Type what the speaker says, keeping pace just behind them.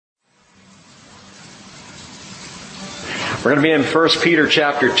We're going to be in 1 Peter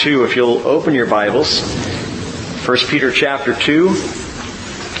chapter 2. If you'll open your Bibles. 1 Peter chapter 2.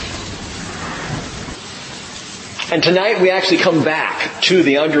 And tonight we actually come back to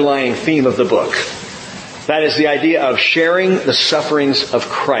the underlying theme of the book. That is the idea of sharing the sufferings of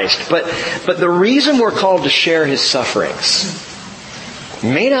Christ. But the reason we're called to share His sufferings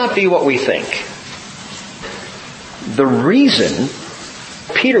may not be what we think. The reason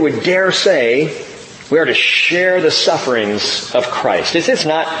Peter would dare say we are to share the sufferings of Christ. It's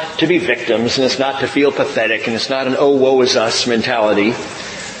not to be victims, and it's not to feel pathetic, and it's not an oh woe is us mentality.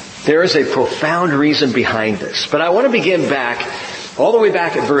 There is a profound reason behind this. But I want to begin back, all the way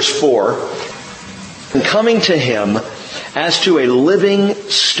back at verse 4, and coming to Him as to a living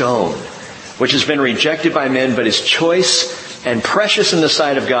stone, which has been rejected by men, but is choice and precious in the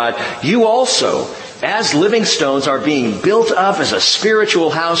sight of God. You also, as living stones, are being built up as a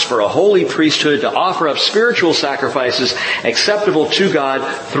spiritual house for a holy priesthood to offer up spiritual sacrifices acceptable to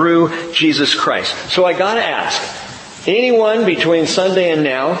God through Jesus Christ. So I gotta ask, anyone between Sunday and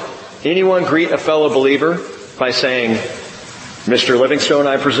now, anyone greet a fellow believer by saying, Mr. Livingstone,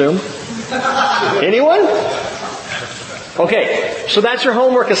 I presume? Anyone? Okay, so that's your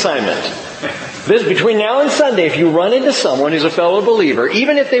homework assignment. This, between now and Sunday, if you run into someone who's a fellow believer,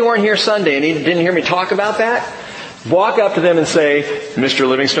 even if they weren't here Sunday and didn't hear me talk about that, walk up to them and say, Mr.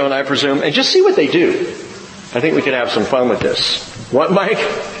 Livingstone, I presume, and just see what they do. I think we could have some fun with this. What, Mike?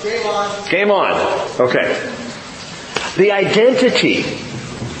 Game on. Game on. Okay. The identity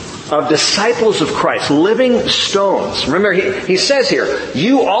of disciples of Christ, living stones. Remember, he says here,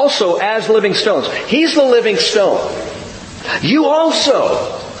 you also as living stones. He's the living stone. You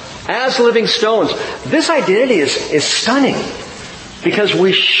also as living stones. This identity is stunning because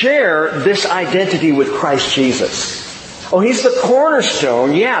we share this identity with Christ Jesus. Oh, He's the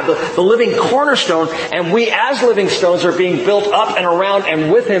cornerstone. Yeah, the living cornerstone. And we as living stones are being built up and around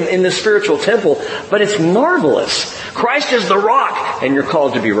and with Him in the spiritual temple. But it's marvelous. Christ is the rock, and you're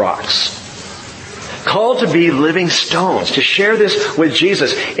called to be rocks. Called to be living stones, to share this with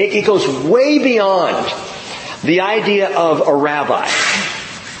Jesus. It goes way beyond the idea of a rabbi.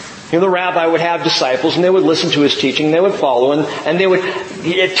 You know, the rabbi would have disciples and they would listen to his teaching, they would follow, and they would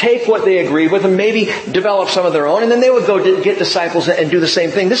take what they agreed with and maybe develop some of their own, and then they would go get disciples and do the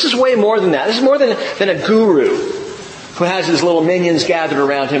same thing. This is way more than that. This is more than a guru who has his little minions gathered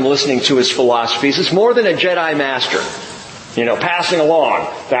around him listening to his philosophies. It's more than a Jedi master, passing along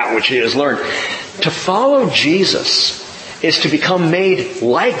that which he has learned. To follow Jesus is to become made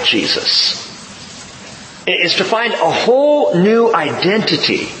like Jesus. It is to find a whole new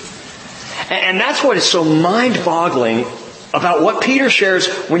identity. And that's what is so mind-boggling about what Peter shares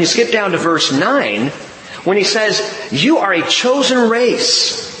when you skip down to verse 9, when he says, you are a chosen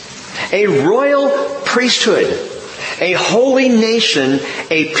race, a royal priesthood, a holy nation,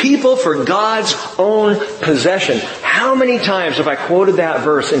 a people for God's own possession. How many times have I quoted that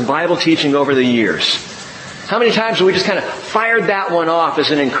verse in Bible teaching over the years? How many times have we just kind of fired that one off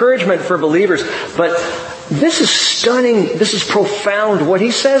as an encouragement for believers? But this is stunning. This is profound. What he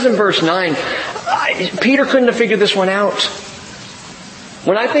says in verse 9, Peter couldn't have figured this one out.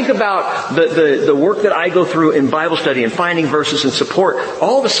 When I think about the work that I go through in Bible study and finding verses and support,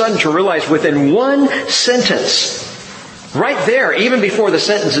 all of a sudden to realize within one sentence, right there, even before the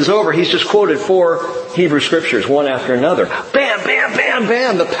sentence is over, he's just quoted 4 Hebrew scriptures, one after another. Bam, bam, bam,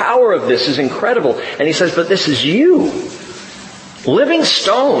 bam. The power of this is incredible. And he says, but this is you. Living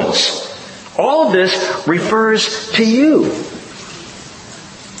stones. All of this refers to you.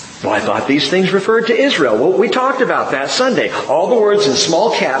 Well, I thought these things referred to Israel. Well, we talked about that Sunday. All the words in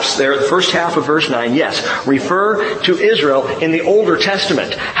small caps there, the first half of verse 9, yes, refer to Israel in the Older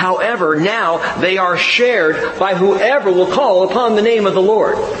Testament. However, now they are shared by whoever will call upon the name of the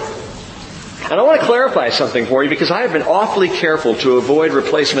Lord. And I want to clarify something for you because I have been awfully careful to avoid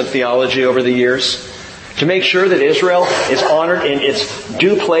replacement theology over the years, to make sure that Israel is honored in its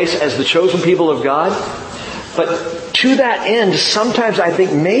due place as the chosen people of God. But to that end, sometimes I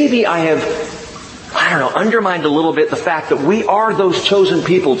think maybe I have, undermined a little bit the fact that we are those chosen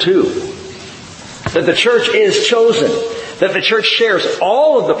people too. That the church is chosen. That the church shares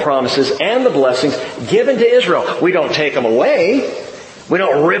all of the promises and the blessings given to Israel. We don't take them away. We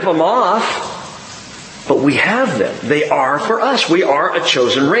don't rip them off. But we have them. They are for us. We are a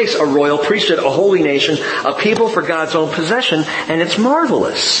chosen race, a royal priesthood, a holy nation, a people for God's own possession, and it's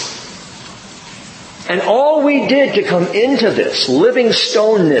marvelous. And all we did to come into this living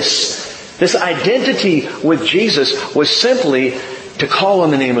stoneness, this identity with Jesus, was simply to call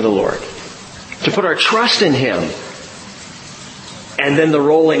on the name of the Lord, to put our trust in Him. And then the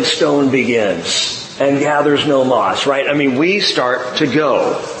rolling stone begins. and gathers no moss, right? I mean, we start to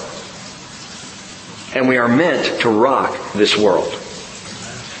go. And we are meant to rock this world.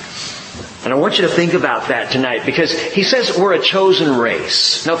 And I want you to think about that tonight, because he says we're a chosen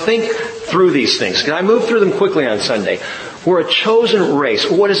race. Now think through these things, because I moved through them quickly on Sunday. We're a chosen race.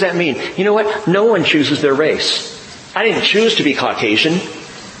 What does that mean? You know what? No one chooses their race. I didn't choose to be Caucasian.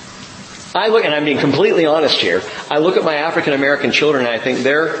 I look, and I'm being completely honest here, I look at my African American children and I think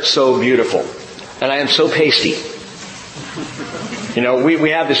they're so beautiful. And I am so pasty. You know,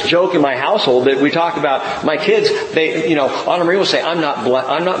 we have this joke in my household that we talk about my kids. They, Anna Marie will say, "I'm not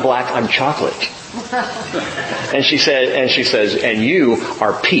black. I'm chocolate." and she says, "And you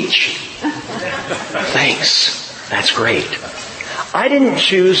are peach." Thanks. That's great. I didn't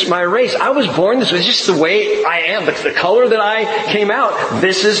choose my race. I was born this way. It's just the way I am. But the color that I came out,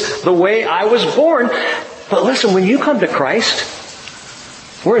 this is the way I was born. But listen, when you come to Christ,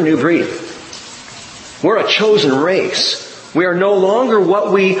 we're a new breed. We're a chosen race. We are no longer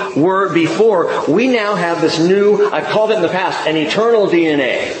what we were before. We now have this new, I've called it in the past, an eternal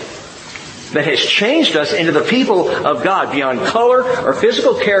DNA that has changed us into the people of God beyond color or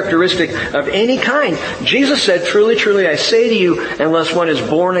physical characteristic of any kind. Jesus said, "Truly, truly, I say to you, unless one is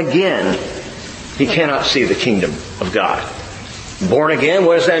born again, he cannot see the kingdom of God." Born again,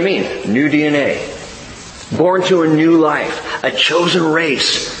 what does that mean? New DNA. Born to a new life. A chosen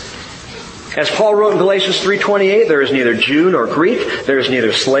race. As Paul wrote in Galatians 3:28, there is neither Jew nor Greek, there is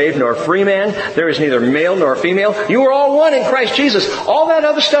neither slave nor free man, there is neither male nor female. You are all one in Christ Jesus. All that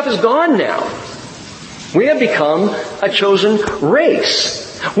other stuff is gone now. We have become a chosen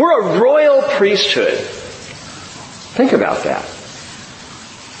race. We're a royal priesthood. Think about that.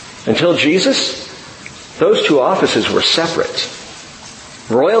 Until Jesus, those two offices were separate.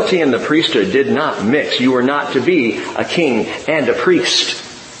 Royalty and the priesthood did not mix. You were not to be a king and a priest.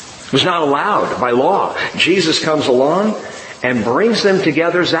 It was not allowed by law. Jesus comes along and brings them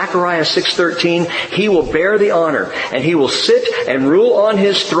together. Zechariah 6:13, he will bear the honor and he will sit and rule on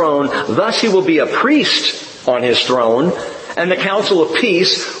his throne. Thus he will be a priest on his throne, and the council of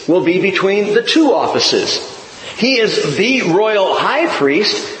peace will be between the two offices. He is the royal high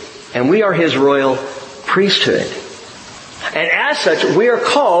priest, and we are his royal priesthood. And as such, we are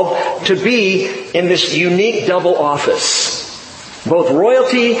called to be in this unique double office. Both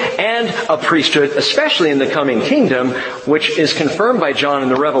royalty and a priesthood, especially in the coming kingdom, which is confirmed by John in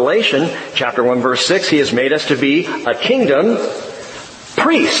the Revelation, chapter 1, verse 6. He has made us to be a kingdom,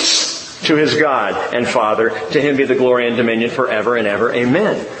 priests to his God and Father. To him be the glory and dominion forever and ever.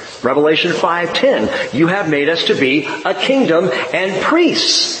 Amen. Revelation 5:10. You have made us to be a kingdom and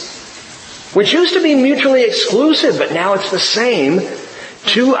priests. Which used to be mutually exclusive, but now it's the same.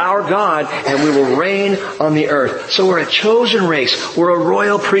 To our God, and we will reign on the earth. So we're a chosen race. We're a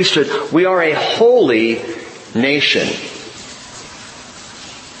royal priesthood. We are a holy nation,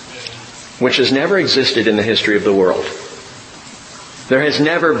 which has never existed in the history of the world. There has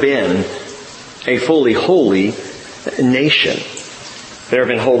never been a fully holy nation. There have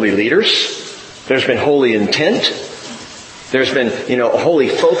been holy leaders. There's been holy intent. There's been, a holy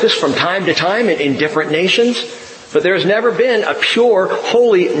focus from time to time in different nations. But there's never been a pure,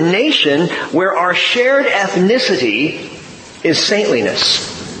 holy nation where our shared ethnicity is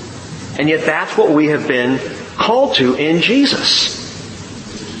saintliness. And yet that's what we have been called to in Jesus.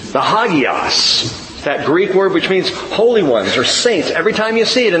 The hagios, that Greek word which means holy ones or saints. Every time you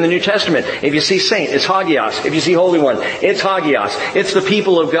see it in the New Testament, if you see saint, it's hagios. If you see holy one, it's hagios. It's the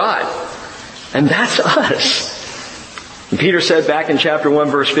people of God. And that's us. And Peter said back in chapter 1,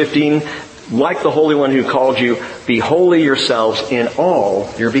 verse 15, like the Holy One who called you, be holy yourselves in all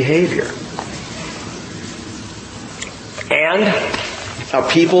your behavior. And a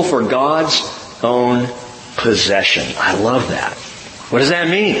people for God's own possession. I love that. What does that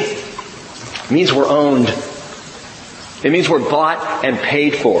mean? It means we're owned. It means we're bought and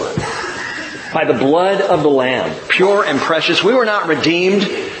paid for by the blood of the Lamb, pure and precious. We were not redeemed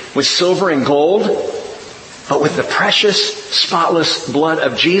with silver and gold, but with the precious, spotless blood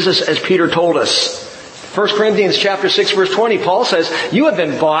of Jesus, as Peter told us. 1 Corinthians chapter 6, verse 20, Paul says, you have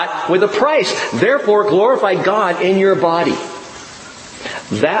been bought with a price. Therefore, glorify God in your body.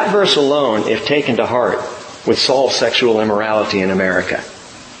 That verse alone, if taken to heart, would solve sexual immorality in America.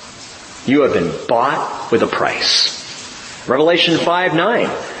 You have been bought with a price. Revelation 5:9.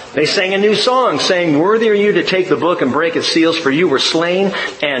 They sang a new song, saying, worthy are you to take the book and break its seals, for you were slain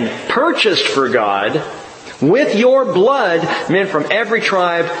and purchased for God with your blood men from every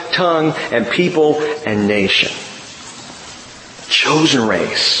tribe, tongue, and people and nation. Chosen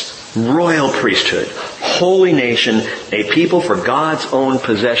race. royal priesthood, holy nation, a people for God's own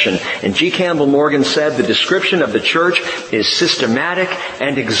possession. And G. Campbell Morgan said the description of the church is systematic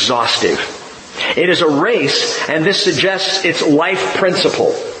and exhaustive. It is a race, and this suggests its life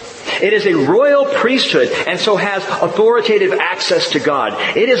principle. It is a royal priesthood, and so has authoritative access to God.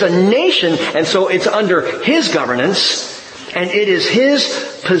 It is a nation, and so it's under His governance, and it is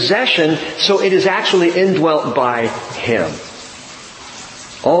His possession, so it is actually indwelt by Him.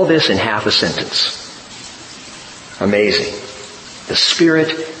 All this in half a sentence. Amazing. The Spirit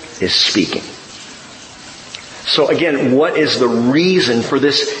is speaking. So again, what is the reason for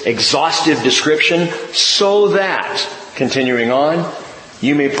this exhaustive description? So that, continuing on,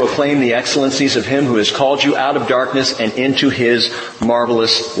 you may proclaim the excellencies of Him who has called you out of darkness and into His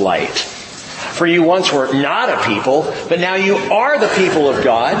marvelous light. For you once were not a people, but now you are the people of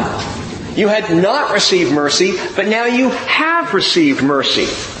God. You had not received mercy, but now you have received mercy.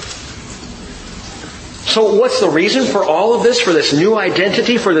 So what's the reason for all of this, for this new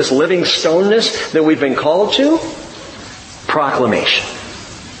identity, for this living stoneness that we've been called to? Proclamation.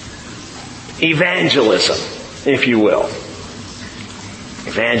 Evangelism, if you will.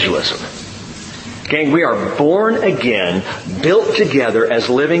 Evangelism. Gang, we are born again, built together as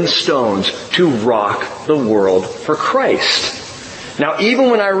living stones to rock the world for Christ. Now, even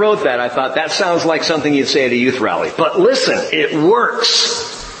when I wrote that, I thought that sounds like something you'd say at a youth rally. But listen, it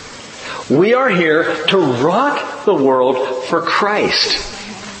works. We are here to rock the world for Christ.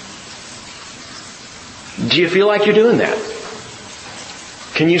 Do you feel like you're doing that?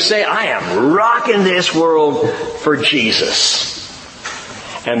 Can you say, I am rocking this world for Jesus?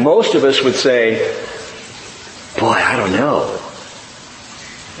 And most of us would say, boy, I don't know.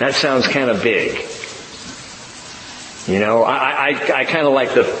 That sounds kind of big. You know, I kind of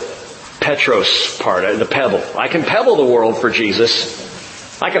like the Petros part, the pebble. I can pebble the world for Jesus.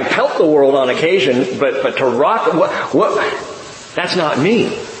 I can pelt the world on occasion, but to rock, what? That's not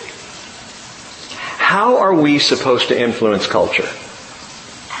me. How are we supposed to influence culture?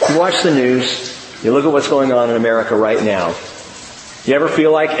 You watch the news. You look at what's going on in America right now. You ever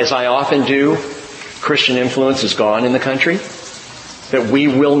feel like, as I often do, Christian influence is gone in the country? That we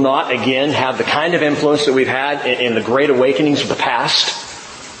will not again have the kind of influence that we've had in the great awakenings of the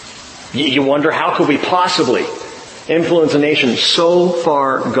past? You wonder, how could we possibly influence a nation so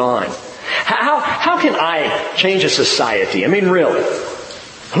far gone? How can I change a society? I mean, really.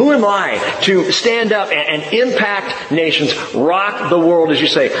 Who am I to stand up and impact nations, rock the world, as you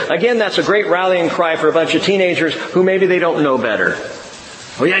say? Again, that's a great rallying cry for a bunch of teenagers who maybe they don't know better.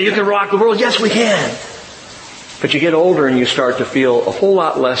 Oh yeah, you can rock the world. Yes, we can. But you get older and you start to feel a whole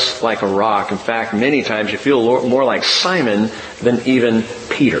lot less like a rock. In fact, many times you feel more like Simon than even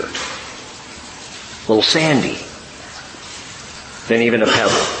Peter. Little Sandy than even a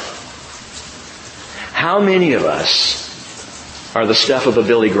pebble. How many of us are the stuff of a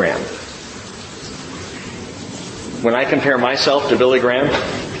Billy Graham? When I compare myself to Billy Graham,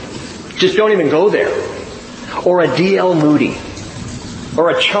 just don't even go there. Or a D.L. Moody. Or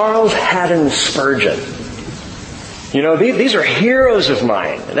a Charles Haddon Spurgeon. You know, these are heroes of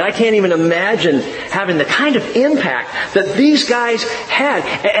mine. And I can't even imagine having the kind of impact that these guys had.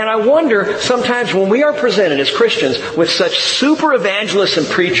 And I wonder sometimes when we are presented as Christians with such super evangelists and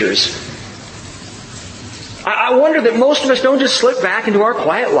preachers, I wonder that most of us don't just slip back into our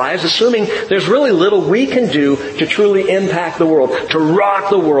quiet lives assuming there's really little we can do to truly impact the world, to rock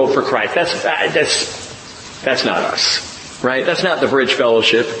the world for Christ. That's not us, right? That's not the Bridge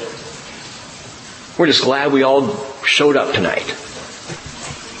Fellowship. We're just glad we all showed up tonight.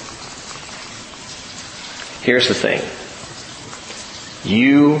 Here's the thing.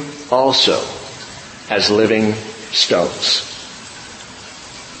 You also, as living stones,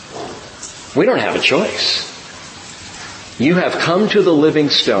 we don't have a choice. You have come to the living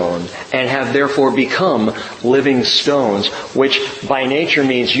stone and have therefore become living stones, which by nature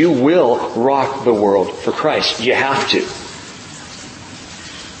means you will rock the world for Christ. You have to.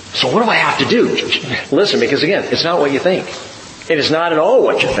 So what do I have to do? Listen, because again, it's not what you think. It is not at all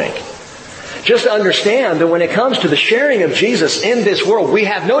what you think. Just understand that when it comes to the sharing of Jesus in this world, we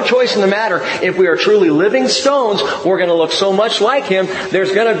have no choice in the matter. If we are truly living stones, we're going to look so much like Him,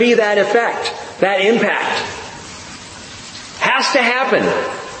 there's going to be that effect, that impact. Has to happen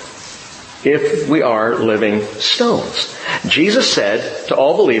if we are living stones. Jesus said to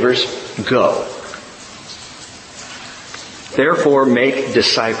all believers, go. Therefore, make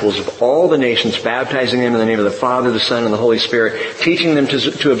disciples of all the nations, baptizing them in the name of the Father, the Son, and the Holy Spirit, teaching them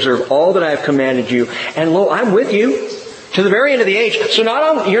to observe all that I have commanded you. And lo, I'm with you to the very end of the age. So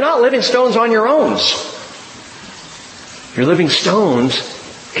you're not living stones on your own. You're living stones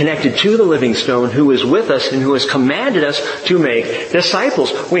connected to the living stone who is with us and who has commanded us to make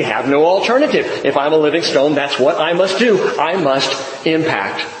disciples. We have no alternative. If I'm a living stone, that's what I must do. I must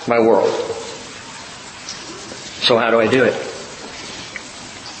impact my world. So how do I do it?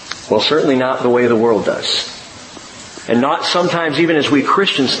 Well, certainly not the way the world does. And not sometimes even as we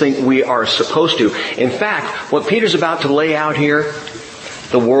Christians think we are supposed to. In fact, what Peter's about to lay out here,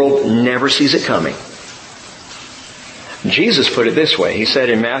 the world never sees it coming. Jesus put it this way. He said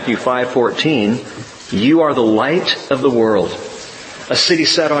in Matthew 5:14, "You are the light of the world. A city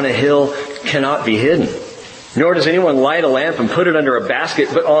set on a hill cannot be hidden. Nor does anyone light a lamp and put it under a basket,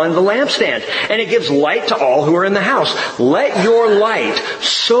 but on the lampstand. And it gives light to all who are in the house. Let your light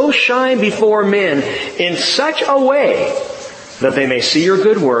so shine before men in such a way that they may see your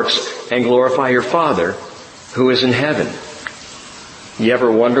good works and glorify your Father who is in heaven." You ever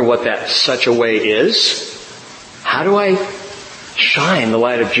wonder what that such a way is? How do I shine the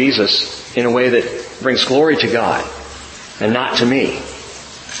light of Jesus in a way that brings glory to God and not to me?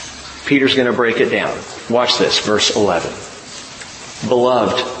 Peter's going to break it down. Watch this, verse 11.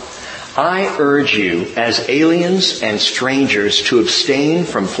 "Beloved, I urge you as aliens and strangers to abstain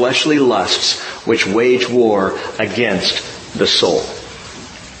from fleshly lusts which wage war against the soul."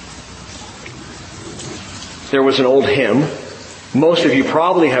 There was an old hymn. Most of you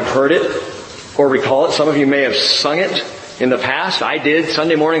probably have heard it or recall it. Some of you may have sung it in the past. I did.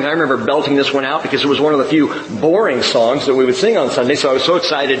 Sunday mornings, I remember belting this one out because it was one of the few boring songs that we would sing on Sunday. So I was so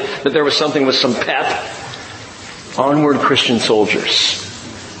excited that there was something with some pep. "Onward, Christian soldiers,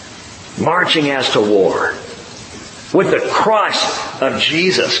 marching as to war, with the cross of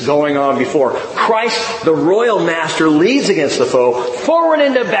Jesus going on before. Christ, the royal master, leads against the foe. Forward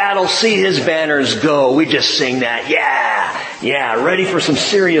into battle, see his banners go." We just sing that. Yeah, ready for some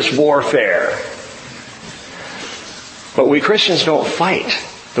serious warfare. But we Christians don't fight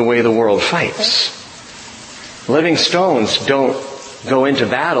the way the world fights. Living stones don't go into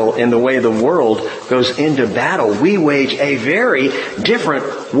battle in the way the world goes into battle. We wage a very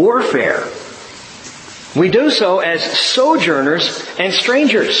different warfare. We do so as sojourners and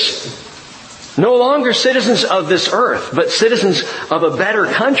strangers. No longer citizens of this earth, but citizens of a better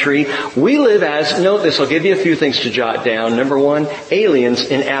country. We live as, note this, I'll give you a few things to jot down. Number one, aliens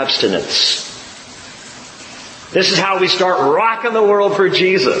in abstinence. This is how we start rocking the world for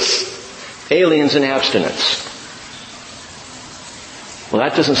Jesus. Aliens in abstinence. Well,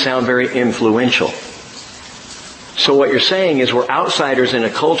 that doesn't sound very influential. So what you're saying is we're outsiders in a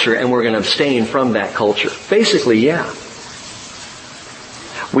culture and we're going to abstain from that culture. Basically, yeah.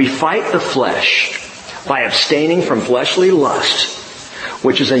 We fight the flesh by abstaining from fleshly lust,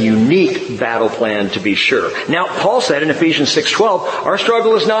 which is a unique battle plan to be sure. Now, Paul said in Ephesians 6:12, our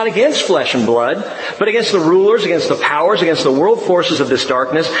struggle is not against flesh and blood, but against the rulers, against the powers, against the world forces of this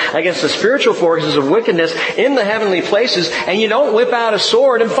darkness, against the spiritual forces of wickedness in the heavenly places. And you don't whip out a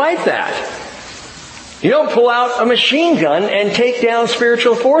sword and fight that. You don't pull out a machine gun and take down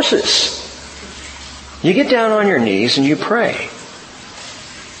spiritual forces. You get down on your knees and you pray.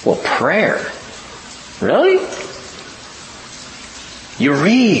 Well, prayer? Really? You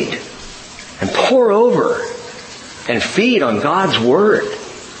read and pore over and feed on God's Word.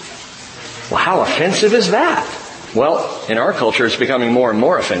 Well, how offensive is that? Well, in our culture it's becoming more and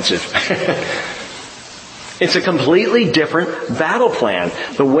more offensive. It's a completely different battle plan.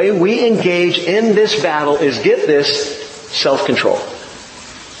 The way we engage in this battle is, get this, self-control.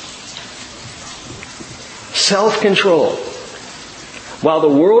 Self-control. While the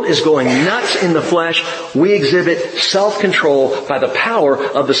world is going nuts in the flesh, we exhibit self-control by the power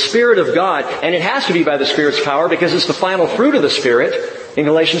of the Spirit of God. And it has to be by the Spirit's power because it's the final fruit of the Spirit in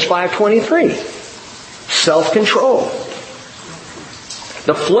Galatians 5:23. Self-control.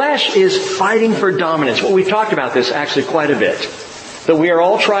 The flesh is fighting for dominance. Well, we've talked about this actually quite a bit. That we are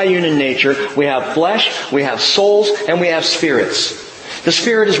all triune in nature. We have flesh, we have souls, and we have spirits. The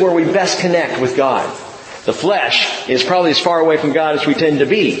spirit is where we best connect with God. The flesh is probably as far away from God as we tend to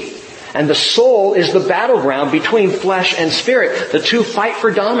be. And the soul is the battleground between flesh and spirit. The two fight for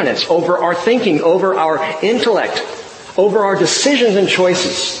dominance over our thinking, over our intellect, over our decisions and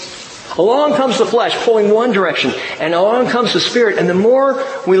choices. Along comes the flesh pulling one direction, and along comes the Spirit. And the more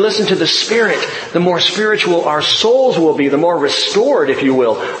we listen to the Spirit, the more spiritual our souls will be, the more restored, if you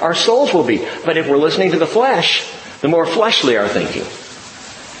will, our souls will be. But if we're listening to the flesh, the more fleshly our thinking.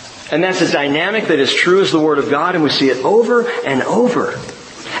 And that's a dynamic that is true as the Word of God, and we see it over and over.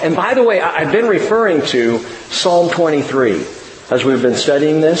 And by the way, I've been referring to Psalm 23 as we've been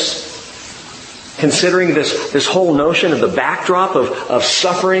studying this. Considering this whole notion of the backdrop of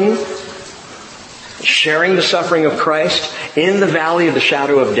suffering, sharing the suffering of Christ. in the valley of the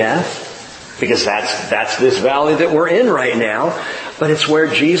shadow of death, because that's this valley that we're in right now. But it's where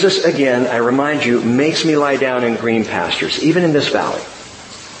Jesus, again, I remind you, makes me lie down in green pastures, even in this valley.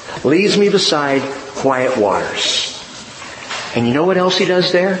 Leads me beside quiet waters. And you know what else He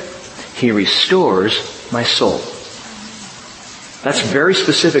does there? He restores my soul. That's very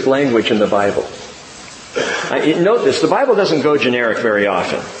specific language in the Bible. Note this, the Bible doesn't go generic very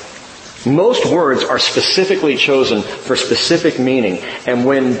often. Most words are specifically chosen for specific meaning. And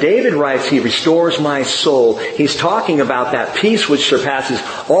when David writes, He restores my soul, he's talking about that peace which surpasses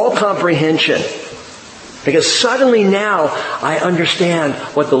all comprehension. Because suddenly now I understand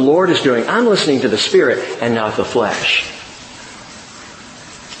what the Lord is doing. I'm listening to the Spirit and not the flesh.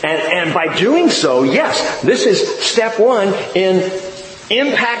 And by doing so, yes, this is step one in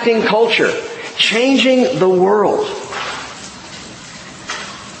impacting culture, changing the world.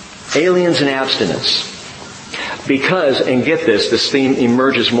 Aliens and abstinence. Because, and get this theme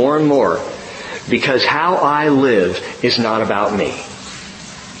emerges more and more, because how I live is not about me.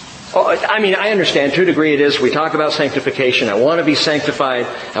 I understand to a degree it is. We talk about sanctification. I want to be sanctified.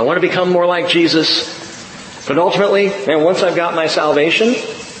 I want to become more like Jesus. But ultimately, man, once I've got my salvation,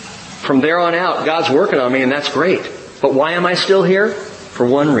 from there on out, God's working on me and that's great. But why am I still here? For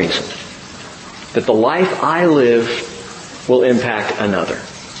one reason. That the life I live will impact another.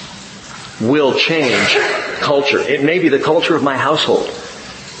 Will change culture. It may be the culture of my household,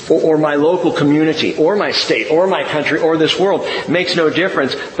 or my local community, or my state, or my country, or this world. Makes no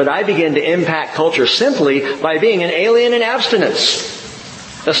difference, but I begin to impact culture simply by being an alien in abstinence.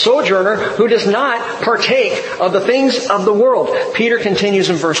 A sojourner who does not partake of the things of the world. Peter continues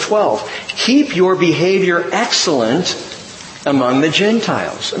in verse 12. Keep your behavior excellent among the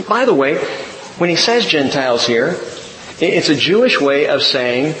Gentiles. And by the way, when he says Gentiles here, it's a Jewish way of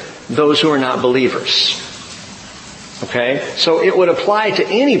saying those who are not believers. Okay? So it would apply to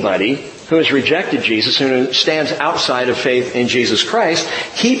anybody who has rejected Jesus, who stands outside of faith in Jesus Christ.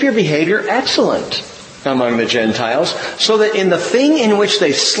 Keep your behavior excellent among the Gentiles, so that in the thing in which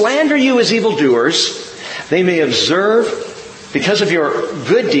they slander you as evildoers, they may observe, because of your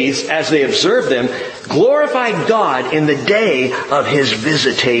good deeds, as they observe them, glorify God in the day of His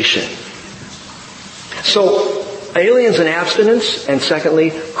visitation. So, aliens and abstinence, and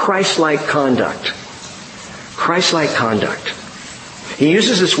secondly, Christ-like conduct. Christ-like conduct. He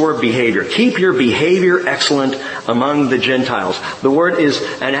uses this word behavior. Keep your behavior excellent among the Gentiles. The word is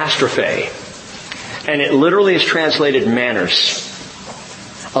anastrophe. And it literally is translated manners.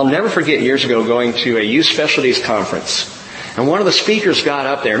 I'll never forget years ago going to a youth specialties conference. And one of the speakers got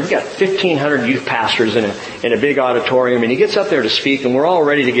up there, and we've got 1,500 youth pastors in a big auditorium, and he gets up there to speak, and we're all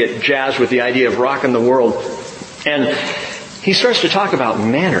ready to get jazzed with the idea of rocking the world. And he starts to talk about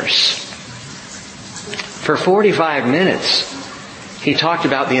manners. For 45 minutes, he talked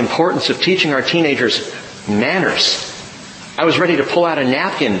about the importance of teaching our teenagers manners. I was ready to pull out a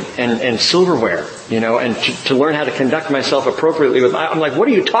napkin and silverware, and to learn how to conduct myself appropriately. I'm like, what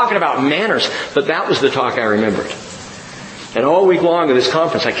are you talking about, manners? But that was the talk I remembered. And all week long at this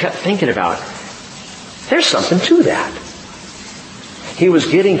conference, I kept thinking about, there's something to that. He was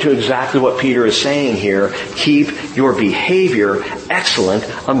getting to exactly what Peter is saying here. Keep your behavior excellent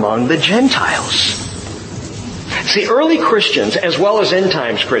among the Gentiles. See, early Christians, as well as end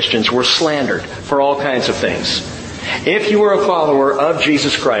times Christians, were slandered for all kinds of things. If you were a follower of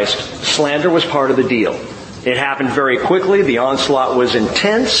Jesus Christ, slander was part of the deal. It happened very quickly. The onslaught was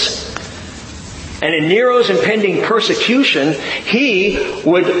intense. And in Nero's impending persecution, he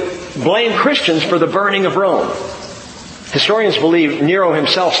would blame Christians for the burning of Rome. Historians believe Nero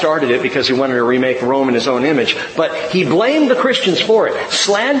himself started it because he wanted to remake Rome in his own image. But he blamed the Christians for it,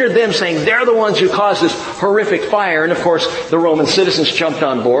 slandered them, saying they're the ones who caused this horrific fire. And of course, the Roman citizens jumped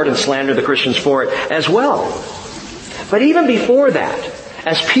on board and slandered the Christians for it as well. But even before that,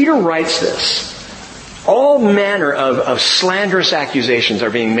 as Peter writes this, all manner of slanderous accusations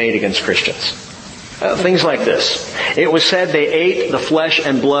are being made against Christians. Things like this. It was said they ate the flesh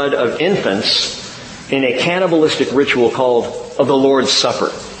and blood of infants in a cannibalistic ritual called of the Lord's Supper.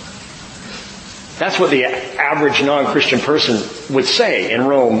 That's what the average non-Christian person would say in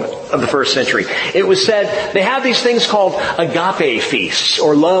Rome of the first century. It was said they have these things called agape feasts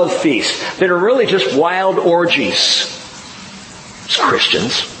or love feasts that are really just wild orgies. It's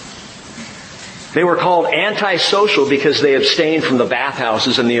Christians. They were called antisocial because they abstained from the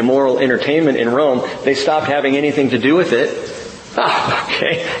bathhouses and the immoral entertainment in Rome. They stopped having anything to do with it.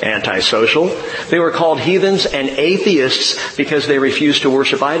 Antisocial. They were called heathens and atheists because they refused to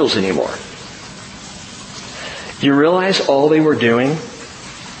worship idols anymore. Do you realize all they were doing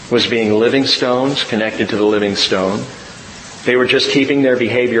was being living stones connected to the living stone? They were just keeping their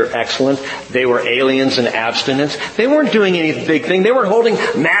behavior excellent. They were aliens and abstinence. They weren't doing any big thing. They weren't holding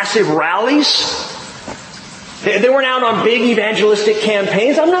massive rallies. They weren't out on big evangelistic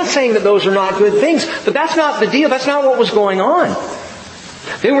campaigns. I'm not saying that those are not good things, but that's not the deal. That's not what was going on.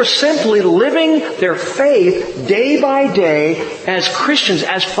 They were simply living their faith day by day as Christians,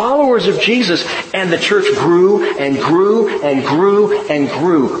 as followers of Jesus, and the church grew and grew and grew and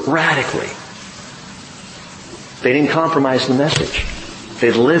grew radically. They didn't compromise the message.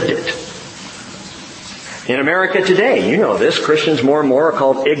 They lived it. In America today, you know this, Christians more and more are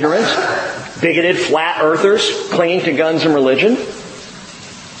called ignorant, bigoted, flat earthers, clinging to guns and religion,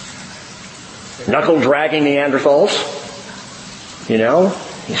 knuckle-dragging Neanderthals. You know,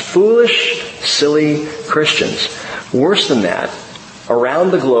 these foolish, silly Christians. Worse than that, around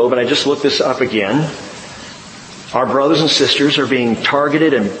the globe, and I just looked this up again, our brothers and sisters are being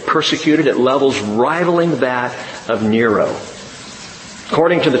targeted and persecuted at levels rivaling that of Nero.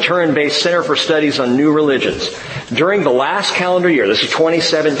 According to the Turin-based Center for Studies on New Religions, during the last calendar year, this is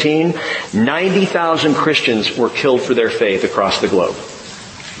 2017, 90,000 Christians were killed for their faith across the globe.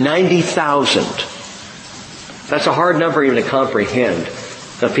 90,000. That's a hard number even to comprehend,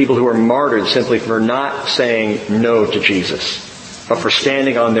 of people who are martyred simply for not saying no to Jesus, but for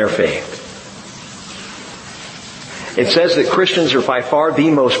standing on their faith. It says that Christians are by far the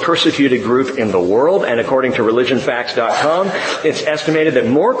most persecuted group in the world, and according to religionfacts.com, it's estimated that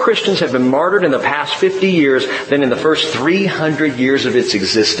more Christians have been martyred in the past 50 years than in the first 300 years of its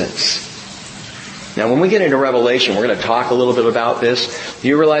existence. Now, when we get into Revelation, we're going to talk a little bit about this.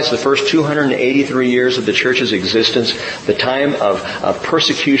 You realize the first 283 years of the church's existence, the time of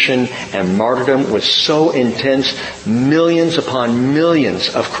persecution and martyrdom was so intense, millions upon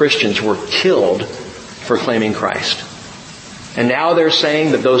millions of Christians were killed for claiming Christ. And now they're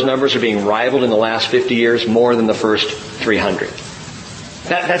saying that those numbers are being rivaled in the last 50 years more than the first 300.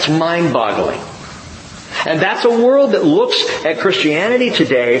 That's mind-boggling. And that's a world that looks at Christianity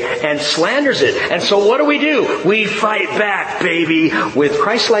today and slanders it. And so what do? We fight back, baby, with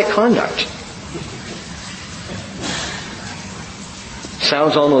Christ-like conduct.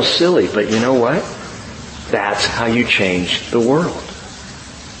 Sounds almost silly, but you know what? That's how you change the world.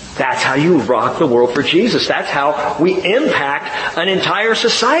 That's how you rock the world for Jesus. That's how we impact an entire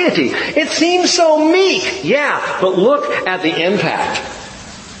society. It seems so meek. Yeah, but look at the impact.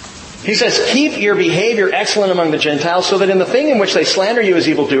 He says, keep your behavior excellent among the Gentiles, so that in the thing in which they slander you as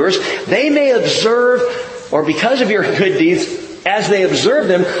evildoers, they may observe, or because of your good deeds, as they observe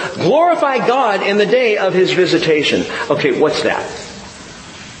them, glorify God in the day of His visitation. Okay, what's that?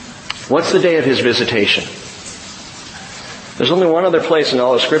 What's the day of His visitation? There's only one other place in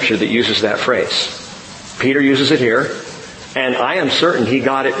all of Scripture that uses that phrase. Peter uses it here, and I am certain he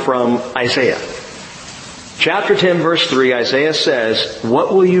got it from Isaiah. Chapter 10, verse 3, Isaiah says,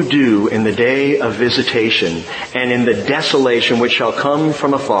 "What will you do in the day of visitation and in the desolation which shall come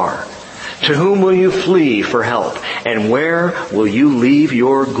from afar? To whom will you flee for help? And where will you leave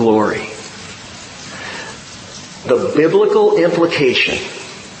your glory?" The biblical implication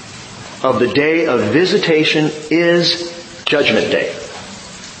of the day of visitation is Judgment Day.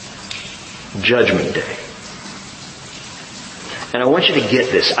 Judgment Day. And I want you to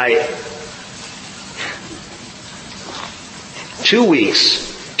get this. 2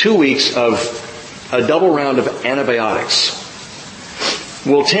 weeks of a double round of antibiotics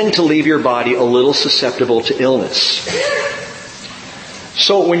will tend to leave your body a little susceptible to illness.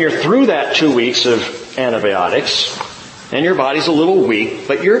 So when you're through that 2 weeks of antibiotics, and your body's a little weak,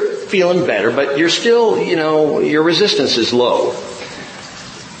 but you're feeling better, but you're still, your resistance is low.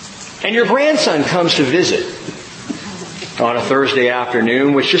 And your grandson comes to visit on a Thursday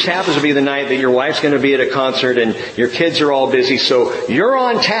afternoon, which just happens to be the night that your wife's going to be at a concert and your kids are all busy, so you're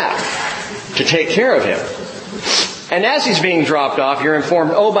on tap to take care of him. And as he's being dropped off, you're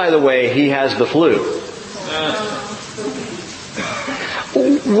informed, oh, by the way, he has the flu.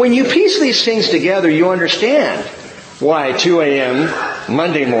 When you piece these things together, you understand why at 2 a.m.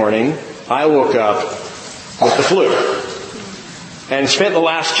 Monday morning, I woke up with the flu and spent the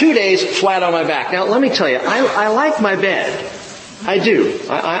last 2 days flat on my back. Now, let me tell you, I like my bed. I do.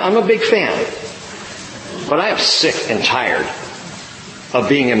 I'm a big fan. But I am sick and tired of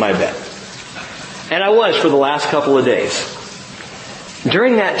being in my bed. And I was for the last couple of days.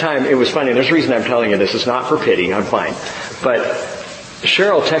 During that time, it was funny. There's a reason I'm telling you this. It's not for pity. I'm fine. But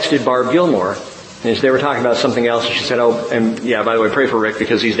Cheryl texted Barb Gilmore, and they were talking about something else, and she said, oh, and yeah, by the way, pray for Rick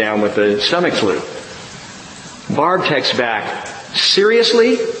because he's down with the stomach flu. Barb texts back,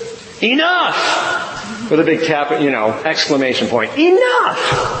 seriously? Enough! With a big exclamation point.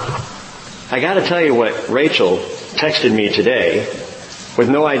 Enough! I gotta tell you what Rachel texted me today with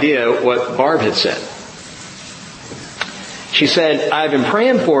no idea what Barb had said. She said, I've been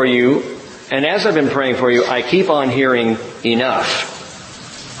praying for you, and as I've been praying for you, I keep on hearing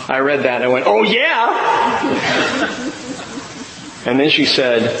enough. I read that and I went, oh yeah! And then she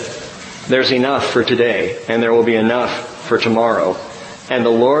said, there's enough for today, and there will be enough for tomorrow. And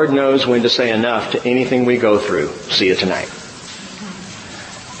the Lord knows when to say enough to anything we go through. See you tonight.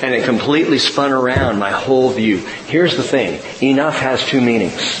 And it completely spun around my whole view. Here's the thing. Enough has two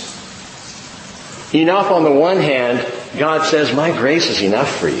meanings. Enough on the one hand, God says, my grace is enough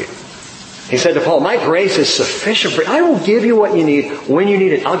for you. He said to Paul, my grace is sufficient for you. I will give you what you need when you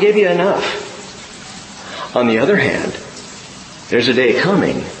need it. I'll give you enough. On the other hand, there's a day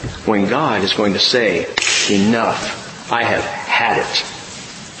coming when God is going to say, enough. I have had it.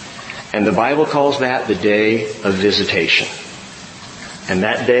 And the Bible calls that the day of visitation. And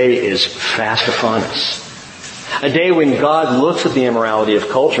that day is fast upon us. A day when God looks at the immorality of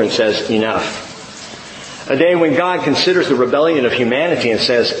culture and says, enough. A day when God considers the rebellion of humanity and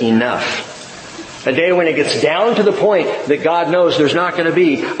says, enough. A day when it gets down to the point that God knows there's not going to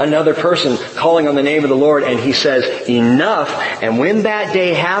be another person calling on the name of the Lord, and He says, enough. And when that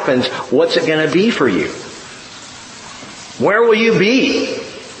day happens, what's it going to be for you? Where will you be?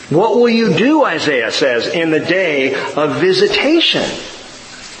 What will you do, Isaiah says, in the day of visitation?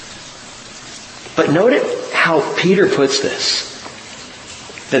 But note how Peter puts this.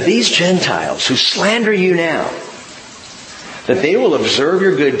 That these Gentiles who slander you now, that they will observe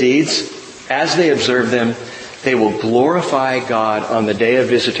your good deeds. As they observe them, they will glorify God on the day of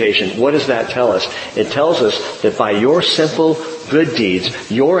visitation. What does that tell us? It tells us that by your simple good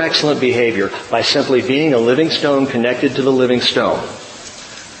deeds, your excellent behavior, by simply being a living stone connected to the living stone,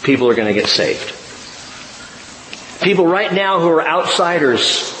 people are going to get saved. People right now who are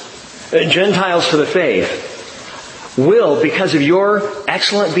outsiders, Gentiles to the faith, will, because of your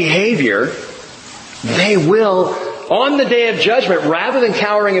excellent behavior, they will, on the day of judgment, rather than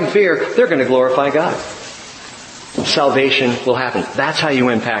cowering in fear, they're going to glorify God. Salvation will happen. That's how you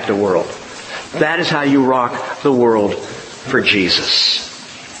impact a world. That is how you rock the world for Jesus.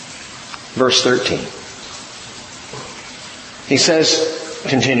 Verse 13. He says,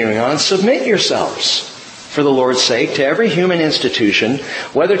 continuing on, submit yourselves for the Lord's sake to every human institution,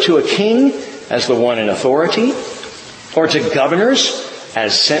 whether to a king as the one in authority, or to governors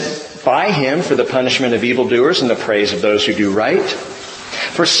as sent by him for the punishment of evildoers and the praise of those who do right.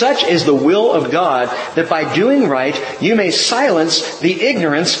 For such is the will of God, that by doing right you may silence the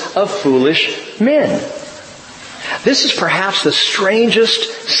ignorance of foolish men. This is perhaps the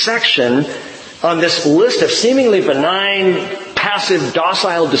strangest section on this list of seemingly benign, passive,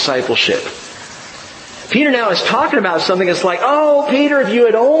 docile discipleship. Peter now is talking about something that's like, oh, Peter, if you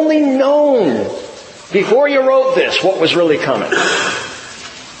had only known before you wrote this what was really coming.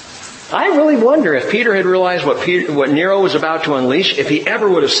 I really wonder if Peter had realized what Nero was about to unleash, if he ever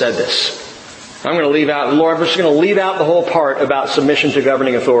would have said this. I'm going to leave out, Lord, I'm just going to leave out the whole part about submission to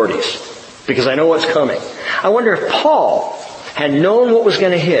governing authorities, because I know what's coming. I wonder if Paul had known what was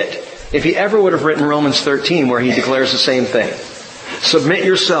going to hit, if he ever would have written Romans 13, where he declares the same thing. Submit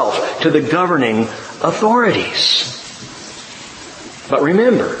yourself to the governing authorities. But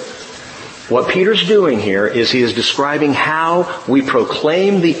remember, what Peter's doing here is he is describing how we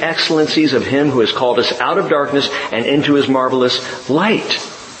proclaim the excellencies of Him who has called us out of darkness and into His marvelous light.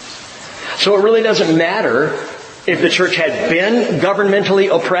 So it really doesn't matter if the church had been governmentally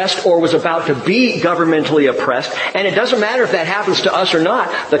oppressed or was about to be governmentally oppressed. And it doesn't matter if that happens to us or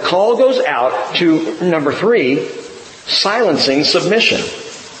not. The call goes out to, number 3, silencing submission.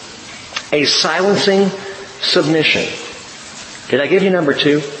 A silencing submission. Did I give you number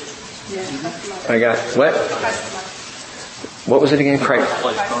 2? I got, what? What was it again?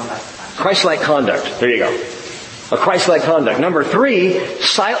 Christ-like conduct. There you go. A Christ-like conduct. Number 3, a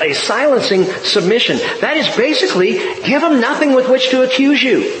silencing submission. That is basically, give them nothing with which to accuse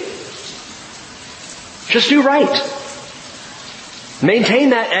you. Just do right. Maintain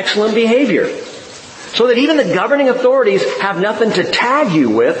that excellent behavior. So that even the governing authorities have nothing to tag you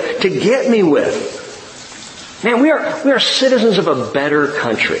with, to get me with. Man, we are citizens of a better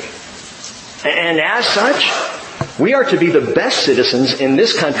country. And as such, we are to be the best citizens in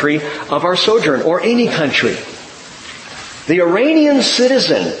this country of our sojourn, or any country. The Iranian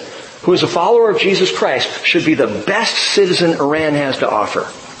citizen who is a follower of Jesus Christ should be the best citizen Iran has to offer.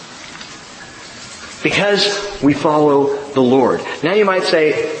 Because we follow the Lord. Now you might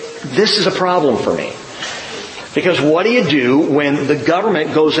say, this is a problem for me. Because what do you do when the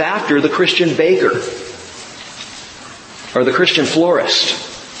government goes after the Christian baker? Or the Christian florist?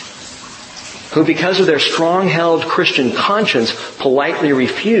 who because of their strong-held Christian conscience politely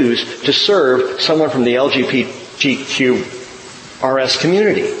refuse to serve someone from the LGBTQRS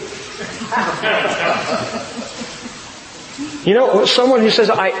community. You know, someone who says,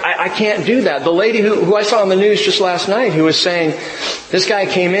 I can't do that. The lady who I saw on the news just last night who was saying, this guy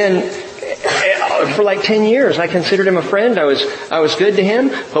came in for like 10 years. I considered him a friend. I was good to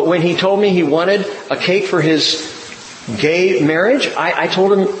him. But when he told me he wanted a cake for his gay marriage, I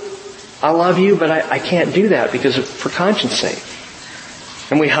told him, I love you, but I can't do that for conscience sake.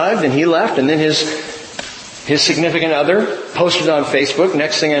 And we hugged and he left, and then his significant other posted on Facebook.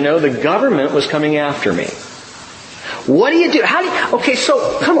 Next thing I know, the government was coming after me. What do you do? Okay,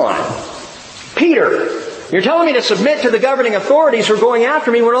 so come on. Peter, you're telling me to submit to the governing authorities who are going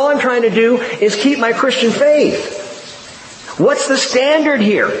after me when all I'm trying to do is keep my Christian faith. What's the standard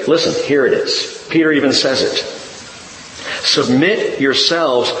here? Listen, here it is. Peter even says it. Submit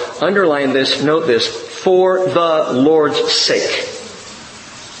yourselves, underline this, note this, for the Lord's sake.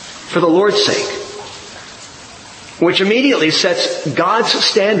 For the Lord's sake. Which immediately sets God's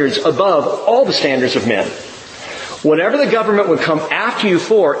standards above all the standards of men. Whatever the government would come after you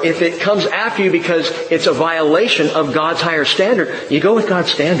for, if it comes after you because it's a violation of God's higher standard, you go with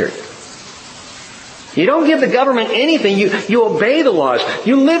God's standard. You don't give the government anything. You obey the laws.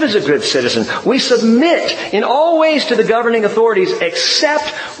 You live as a good citizen. We submit in all ways to the governing authorities except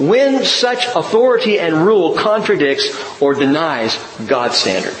when such authority and rule contradicts or denies God's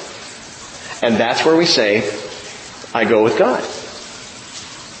standard. And that's where we say, I go with God.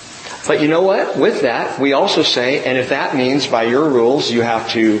 But you know what? With that, we also say, and if that means by your rules you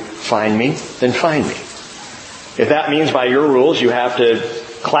have to find me, then find me. If that means by your rules you have to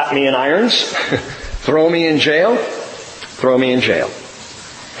clap me in irons, throw me in jail, throw me in jail.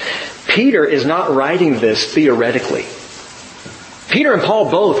 Peter is not writing this theoretically. Peter and Paul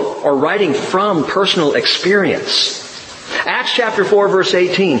both are writing from personal experience. Acts chapter 4 verse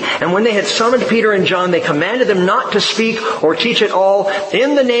 18. And when they had summoned Peter and John, they commanded them not to speak or teach at all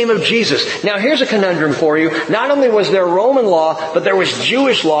in the name of Jesus. Now here's a conundrum for you. Not only was there Roman law, but there was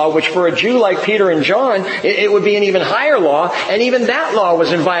Jewish law, which for a Jew like Peter and John, it would be an even higher law. And even that law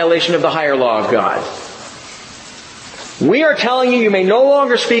was in violation of the higher law of God. We are telling you may no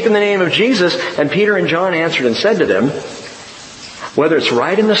longer speak in the name of Jesus. And Peter and John answered and said to them, whether it's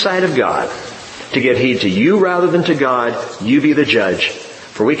right in the sight of God to give heed to you rather than to God, you be the judge.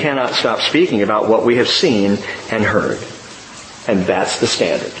 For we cannot stop speaking about what we have seen and heard. And that's the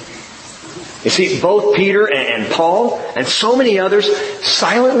standard. You see, both Peter and Paul and so many others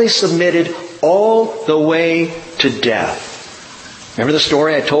silently submitted all the way to death. Remember the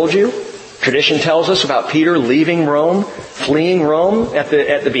story I told you? Tradition tells us about Peter leaving Rome, fleeing Rome at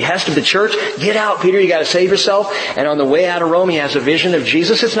the behest of the church. Get out, Peter, you got to save yourself. And on the way out of Rome, he has a vision of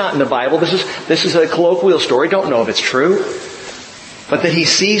Jesus. It's not in the Bible. This is a colloquial story. Don't know if it's true. But that he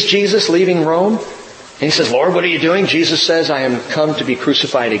sees Jesus leaving Rome. And he says, Lord, what are you doing? Jesus says, I am come to be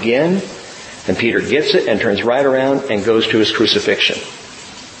crucified again. And Peter gets it and turns right around and goes to his crucifixion.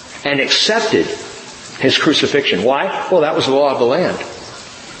 And accepted his crucifixion. Why? Well, that was the law of the land.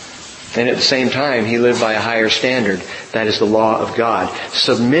 And at the same time, he lived by a higher standard. That is the law of God.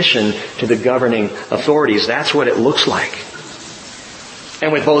 Submission to the governing authorities. That's what it looks like.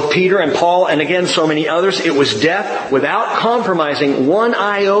 And with both Peter and Paul, and again so many others, it was death without compromising one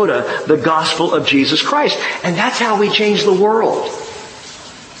iota the gospel of Jesus Christ. And that's how we change the world.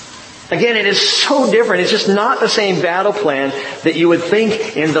 Again, it is so different. It's just not the same battle plan that you would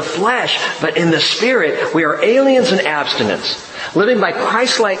think in the flesh, but in the spirit. We are aliens and abstinents, living by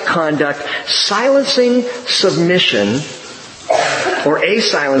Christ-like conduct, silencing submission, or a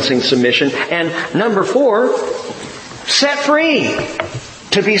silencing submission. And number 4, set free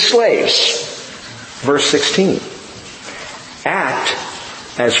to be slaves. Verse 16. Act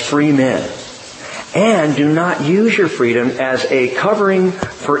as free men. And do not use your freedom as a covering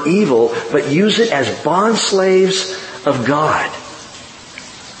for evil, but use it as bondslaves of God.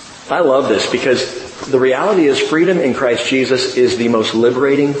 I love this because the reality is freedom in Christ Jesus is the most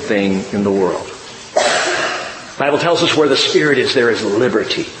liberating thing in the world. The Bible tells us where the Spirit is, there is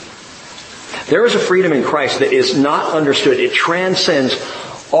liberty. There is a freedom in Christ that is not understood. It transcends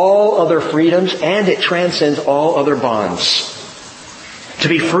all other freedoms and it transcends all other bonds. To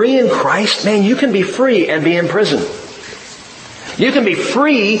be free in Christ, man, you can be free and be in prison. You can be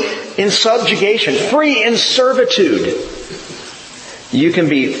free in subjugation, free in servitude. You can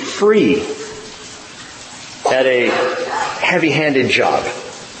be free at a heavy-handed job.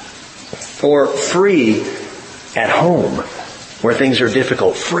 Or free at home where things are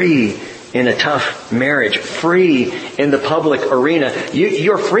difficult. Free in a tough marriage, free in the public arena.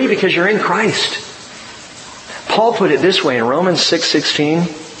 You're free because you're in Christ. Paul put it this way in Romans 6:16.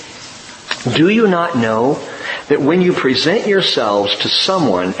 Do you not know that when you present yourselves to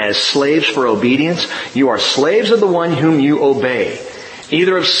someone as slaves for obedience, you are slaves of the one whom you obey,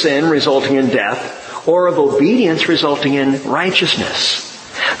 either of sin resulting in death, or of obedience resulting in righteousness.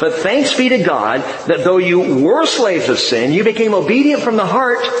 But thanks be to God that though you were slaves of sin, you became obedient from the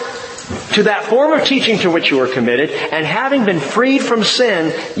heart to that form of teaching to which you were committed, and having been freed from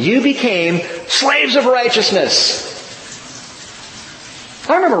sin, you became slaves of righteousness.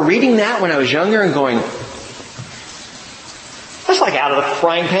 I remember reading that when I was younger and going, that's like out of the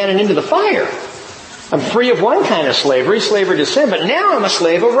frying pan and into the fire. I'm free of one kind of slavery to sin, but now I'm a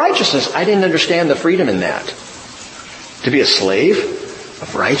slave of righteousness. I didn't understand the freedom in that. To be a slave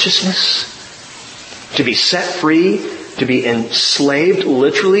of righteousness, to be set free, to be enslaved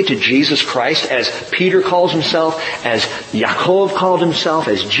literally to Jesus Christ, as Peter calls himself, as Yaakov called himself,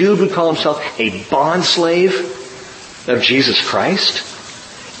 as Jude would call himself, a bond slave of Jesus Christ,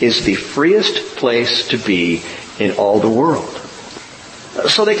 is the freest place to be in all the world.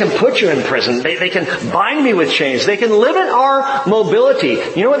 So they can put you in prison. They can bind me with chains. They can limit our mobility.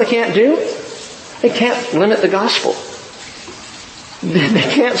 You know what they can't do? They can't limit the gospel.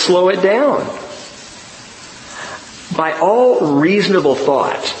 They can't slow it down. By all reasonable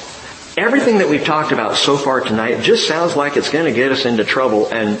thought, everything that we've talked about so far tonight just sounds like it's going to get us into trouble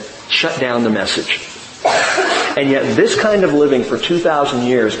and shut down the message. And yet this kind of living for 2,000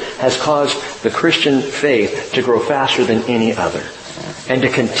 years has caused the Christian faith to grow faster than any other. And to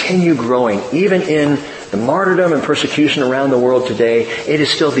continue growing, even in the martyrdom and persecution around the world today, it is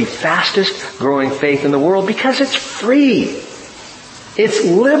still the fastest growing faith in the world because it's free. It's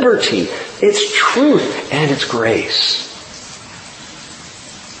liberty. It's truth. And it's grace.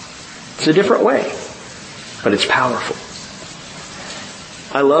 It's a different way, but it's powerful.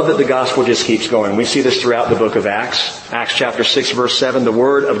 I love that the gospel just keeps going. We see this throughout the book of Acts. Acts chapter 6 verse 7, the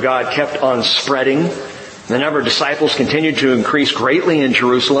word of God kept on spreading. The number of disciples continued to increase greatly in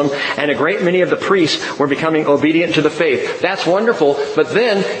Jerusalem, and a great many of the priests were becoming obedient to the faith. That's wonderful, but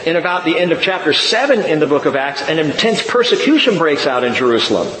then, in about the end of chapter 7 in the book of Acts, an intense persecution breaks out in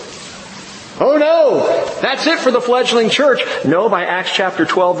Jerusalem. Oh no! That's it for the fledgling church. No, by Acts chapter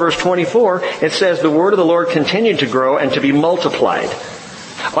 12 verse 24, it says the word of the Lord continued to grow and to be multiplied.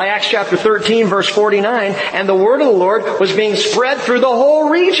 By Acts chapter 13 verse 49, and the word of the Lord was being spread through the whole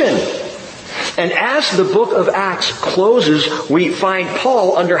region. And as the book of Acts closes, we find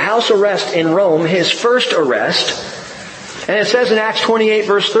Paul under house arrest in Rome, his first arrest. And it says in Acts 28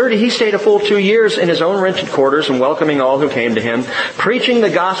 verse 30, he stayed a full 2 years in his own rented quarters and welcoming all who came to him, preaching the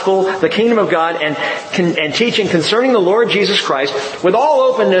gospel, the kingdom of God, and teaching concerning the Lord Jesus Christ with all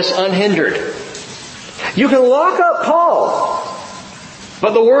openness unhindered. You can lock up Paul,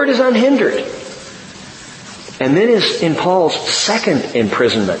 but the word is unhindered. And then in Paul's second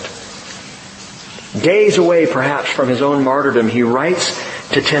imprisonment, days away perhaps from his own martyrdom, he writes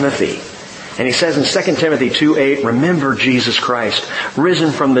to Timothy. And he says in 2 Timothy 2:8, remember Jesus Christ,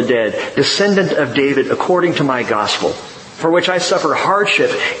 risen from the dead, descendant of David according to my gospel, for which I suffer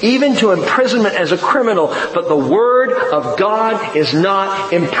hardship, even to imprisonment as a criminal, but the word of God is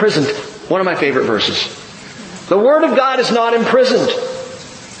not imprisoned. One of my favorite verses. The word of God is not imprisoned.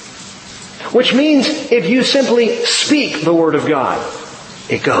 Which means if you simply speak the word of God,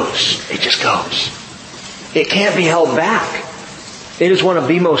 it goes. It just goes. It can't be held back. It is one of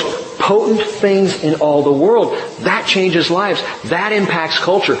the most potent things in all the world. That changes lives. That impacts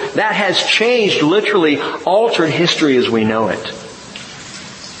culture. That has changed, literally altered history as we know it.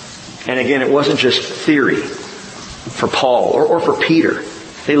 And again, it wasn't just theory for Paul or for Peter.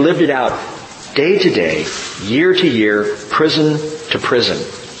 They lived it out day to day, year to year, prison to prison.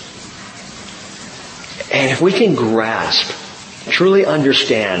 And if we can grasp, truly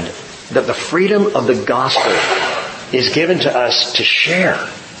understand that the freedom of the gospel is given to us to share,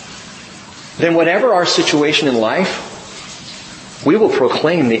 then whatever our situation in life, we will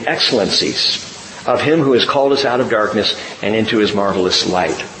proclaim the excellencies of Him who has called us out of darkness and into His marvelous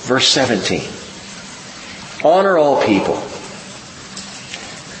light. Verse 17. Honor all people.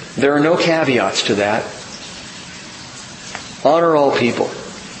 There are no caveats to that. Honor all people.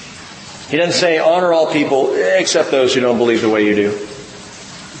 He doesn't say honor all people except those who don't believe the way you do.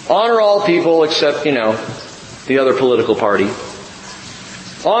 Honor all people except, the other political party.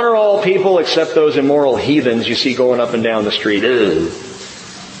 Honor all people except those immoral heathens you see going up and down the street. Ugh.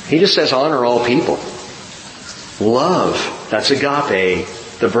 He just says honor all people. Love, that's agape,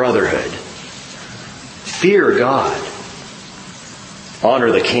 the brotherhood. Fear God.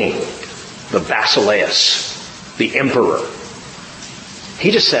 Honor the king. the Basileus, the emperor.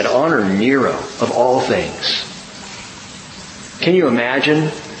 He just said, honor Nero of all things. Can you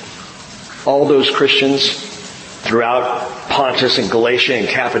imagine all those Christians throughout Pontus and Galatia and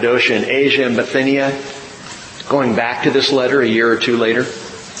Cappadocia and Asia and Bithynia going back to this letter a year or two later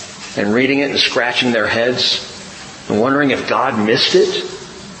and reading it and scratching their heads and wondering if God missed it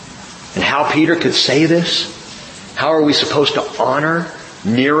and how Peter could say this? How are we supposed to honor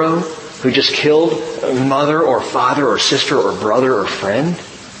Nero, who just killed a mother or father or sister or brother or friend?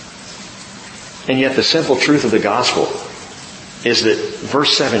 And yet the simple truth of the gospel is that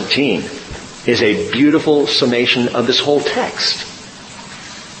verse 17 is a beautiful summation of this whole text.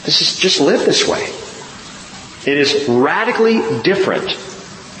 This is just live this way. It is radically different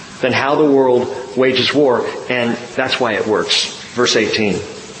than how the world wages war, and that's why it works. Verse 18.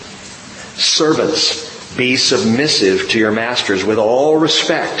 Servants, be submissive to your masters with all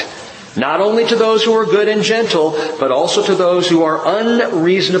respect, not only to those who are good and gentle, but also to those who are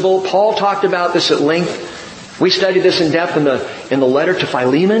unreasonable. Paul talked about this at length. We studied this in depth in the letter to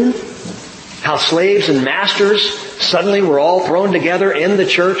Philemon. How slaves and masters suddenly were all thrown together in the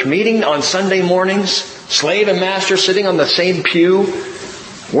church, meeting on Sunday mornings. Slave and master sitting on the same pew,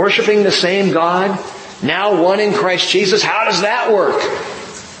 worshiping the same God. Now one in Christ Jesus. How does that work?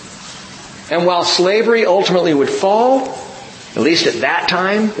 And while slavery ultimately would fall, at least at that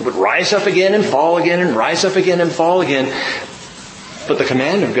time, it would rise up again and fall again and rise up again and fall again. But the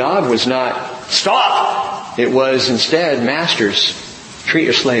command of God was not, stop! It was instead, masters, treat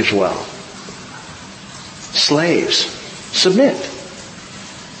your slaves well. Slaves, submit.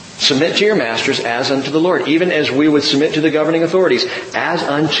 Submit to your masters as unto the Lord, even as we would submit to the governing authorities, as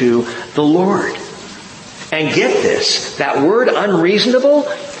unto the Lord. And get this, that word unreasonable,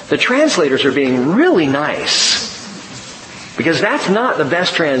 the translators are being really nice. Because that's not the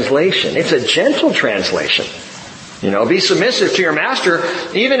best translation. It's a gentle translation. Be submissive to your master,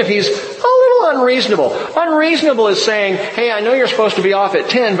 even if he's a little unreasonable. Unreasonable is saying, hey, I know you're supposed to be off at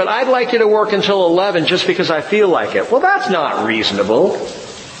 10, but I'd like you to work until 11 just because I feel like it. Well, that's not reasonable.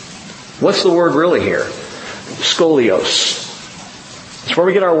 What's the word really here? Scolios. It's where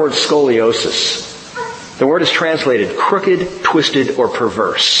we get our word scoliosis. The word is translated crooked, twisted, or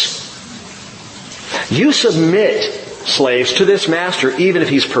perverse. You submit, slaves, to this master even if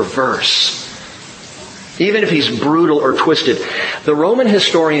he's perverse. Even if he's brutal or twisted. The Roman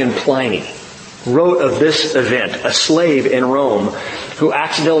historian Pliny wrote of this event, a slave in Rome who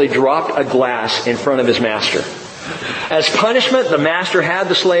accidentally dropped a glass in front of his master. As punishment, the master had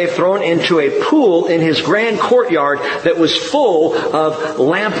the slave thrown into a pool in his grand courtyard that was full of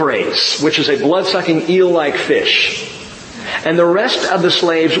lampreys, which is a blood-sucking eel-like fish. And the rest of the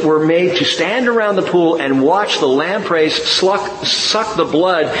slaves were made to stand around the pool and watch the lampreys suck the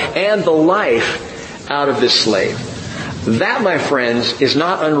blood and the life out of this slave. That, my friends, is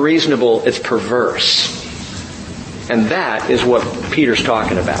not unreasonable, it's perverse. And that is what Peter's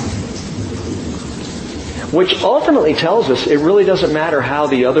talking about. Which ultimately tells us it really doesn't matter how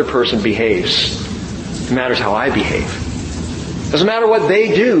the other person behaves. It matters how I behave. It doesn't matter what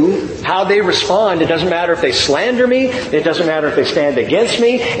they do, how they respond. It doesn't matter if they slander me. It doesn't matter if they stand against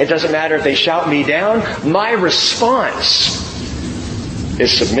me. It doesn't matter if they shout me down. My response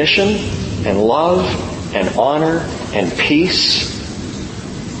is submission and love and honor and peace.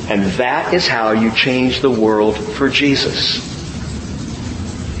 And that is how you change the world for Jesus.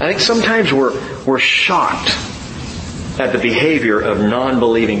 I think sometimes we're shocked at the behavior of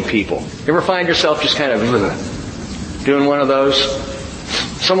non-believing people. You ever find yourself just kind of doing one of those?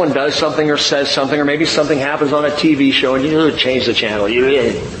 Someone does something or says something, or maybe something happens on a TV show and you change the channel.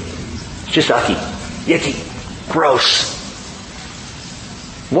 It's just ucky, yucky, gross.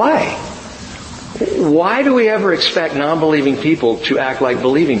 Why? Why do we ever expect non-believing people to act like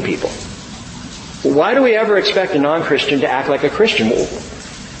believing people? Why do we ever expect a non-Christian to act like a Christian? Well,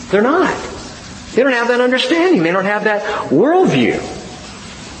 they're not. They don't have that understanding. They don't have that worldview.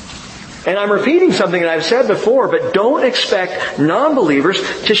 And I'm repeating something that I've said before, but don't expect non-believers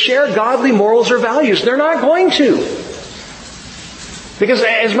to share godly morals or values. They're not going to. Because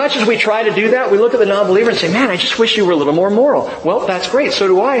as much as we try to do that, we look at the non-believer and say, man, I just wish you were a little more moral. Well, that's great. So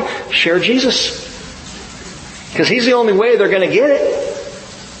do I. Share Jesus. Because He's the only way they're going to get it.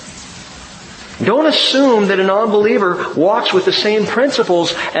 Don't assume that a non-believer walks with the same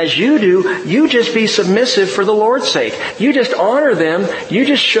principles as you do. You just be submissive for the Lord's sake. You just honor them. You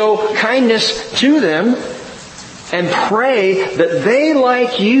just show kindness to them. And pray that they,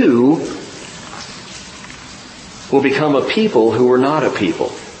 like you, will become a people who were not a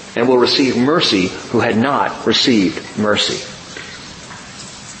people. And will receive mercy who had not received mercy.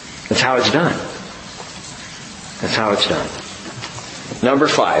 That's how it's done. That's how it's done. Number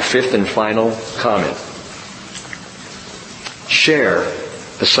 5, fifth and final comment. Share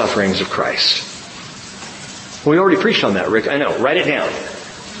the sufferings of Christ. We already preached on that, Rick. I know. Write it down.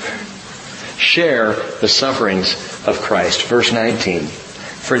 Share the sufferings of Christ. Verse 19.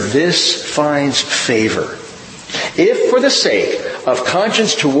 For this finds favor. If for the sake of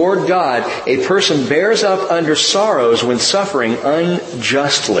conscience toward God, a person bears up under sorrows when suffering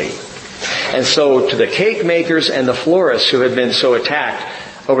unjustly. And so to the cake makers and the florists who had been so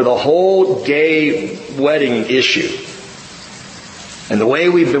attacked over the whole gay wedding issue, and the way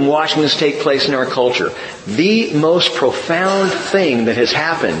we've been watching this take place in our culture, the most profound thing that has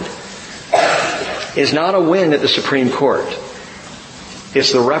happened is not a win at the Supreme Court.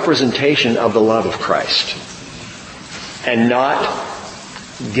 It's the representation of the love of Christ. And not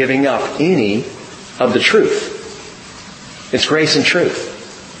giving up any of the truth. It's grace and truth.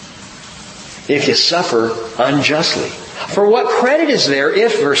 If you suffer unjustly. For what credit is there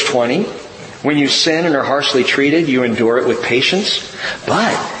if, verse 20, when you sin and are harshly treated, you endure it with patience?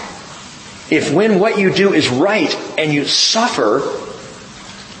 But if when what you do is right and you suffer,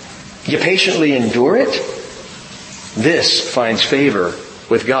 you patiently endure it, this finds favor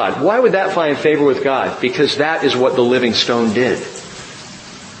with God. Why would that find favor with God? Because that is what the living stone did.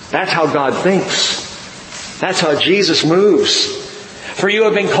 That's how God thinks. That's how Jesus moves. For you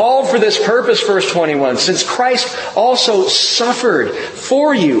have been called for this purpose, verse 21, since Christ also suffered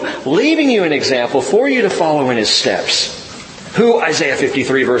for you, leaving you an example for you to follow in His steps. Who, Isaiah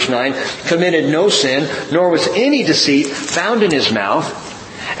 53 verse 9, committed no sin, nor was any deceit found in His mouth.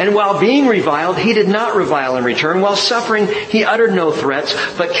 And while being reviled, He did not revile in return. While suffering, He uttered no threats,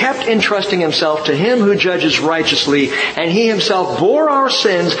 but kept entrusting Himself to Him who judges righteously. And He Himself bore our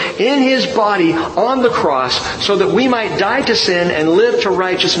sins in His body on the cross, so that we might die to sin and live to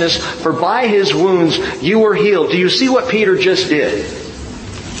righteousness. For by His wounds you were healed. Do you see what Peter just did?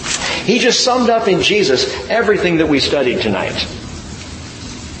 He just summed up in Jesus everything that we studied tonight.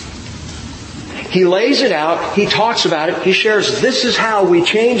 He lays it out, he talks about it, he shares this is how we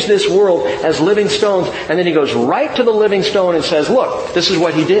change this world as living stones, and then he goes right to the living stone and says, look, this is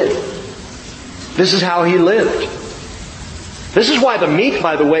what He did. This is how He lived. This is why the meek,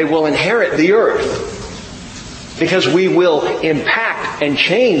 by the way, will inherit the earth. Because we will impact and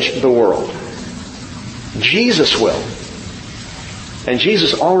change the world. Jesus will. And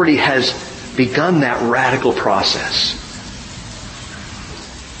Jesus already has begun that radical process.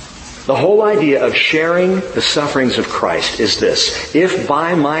 The whole idea of sharing the sufferings of Christ is this. If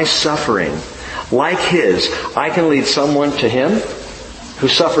by my suffering, like His, I can lead someone to Him who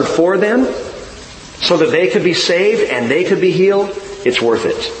suffered for them so that they could be saved and they could be healed, it's worth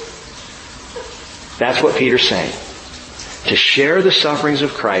it. That's what Peter's saying. To share the sufferings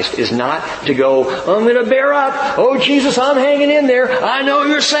of Christ is not to go, I'm going to bear up. Oh, Jesus, I'm hanging in there. I know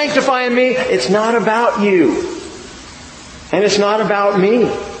You're sanctifying me. It's not about you. And it's not about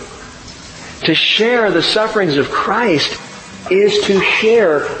me. To share the sufferings of Christ is to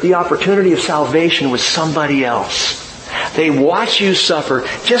share the opportunity of salvation with somebody else. They watch you suffer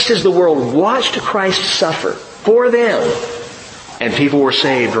just as the world watched Christ suffer for them. And people were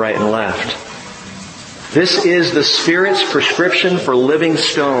saved right and left. This is the Spirit's prescription for living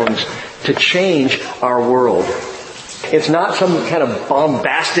stones to change our world. It's not some kind of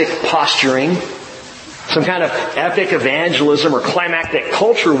bombastic posturing, some kind of epic evangelism or climactic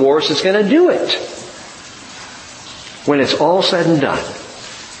culture wars that's going to do it. When it's all said and done,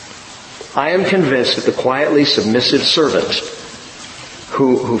 I am convinced that the quietly submissive servant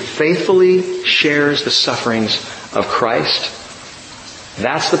who faithfully shares the sufferings of Christ,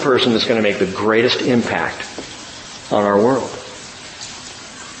 that's the person that's going to make the greatest impact on our world.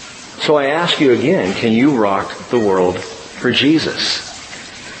 So I ask you again, can you rock the world for Jesus?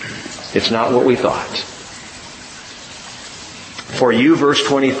 It's not what we thought. For you, verse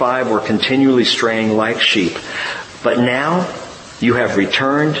 25, were continually straying like sheep, but now you have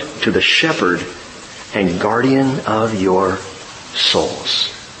returned to the shepherd and guardian of your souls.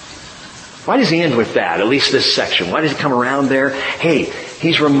 Why does he end with that? At least this section. Why does he come around there? Hey,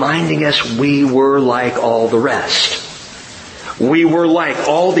 he's reminding us we were like all the rest. We were like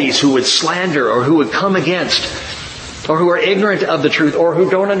all these who would slander or who would come against or who are ignorant of the truth or who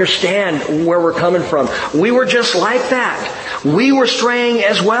don't understand where we're coming from. We were just like that. We were straying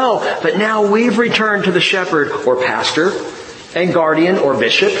as well, but now we've returned to the shepherd or pastor and guardian or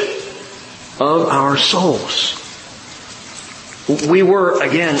bishop of our souls. We were,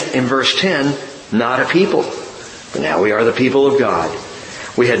 again, in verse 10, not a people, but now we are the people of God.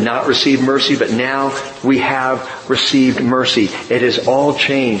 We had not received mercy, but now we have received mercy. It has all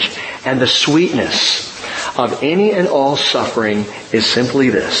changed. And the sweetness of any and all suffering is simply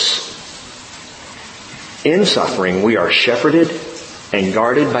this. In suffering, we are shepherded and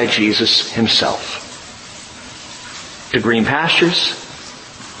guarded by Jesus Himself. To green pastures,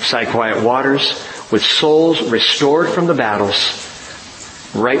 beside quiet waters, with souls restored from the battles,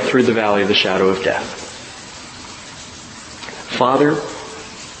 right through the valley of the shadow of death. Father,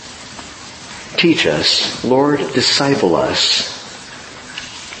 teach us, Lord, disciple us.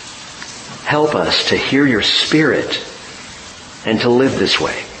 Help us to hear your Spirit and to live this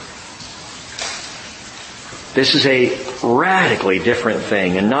way. This is a radically different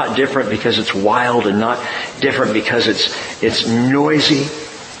thing, and not different because it's wild, and not different because it's noisy,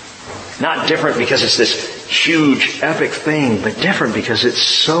 not different because it's this huge, epic thing, but different because it's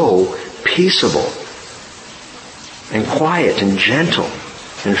so peaceable and quiet and gentle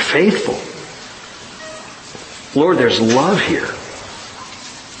and faithful. Lord, there's love here.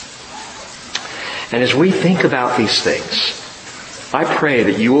 And as we think about these things, I pray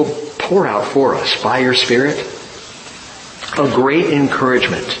that you will pour out for us by your Spirit a great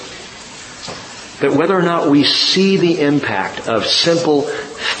encouragement that whether or not we see the impact of simple,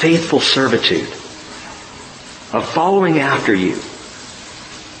 faithful servitude, of following after you,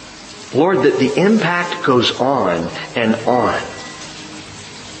 Lord, that the impact goes on and on.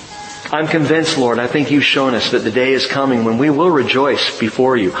 I'm convinced, Lord, I think you've shown us that the day is coming when we will rejoice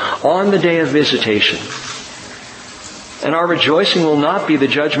before you on the day of visitation. And our rejoicing will not be the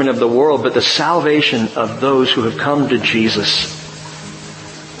judgment of the world, but the salvation of those who have come to Jesus.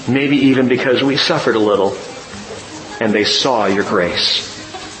 Maybe even because we suffered a little and they saw your grace.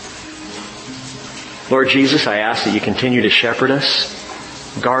 Lord Jesus, I ask that you continue to shepherd us,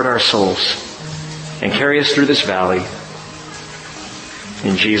 guard our souls, and carry us through this valley.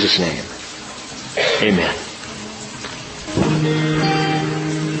 In Jesus' name, amen.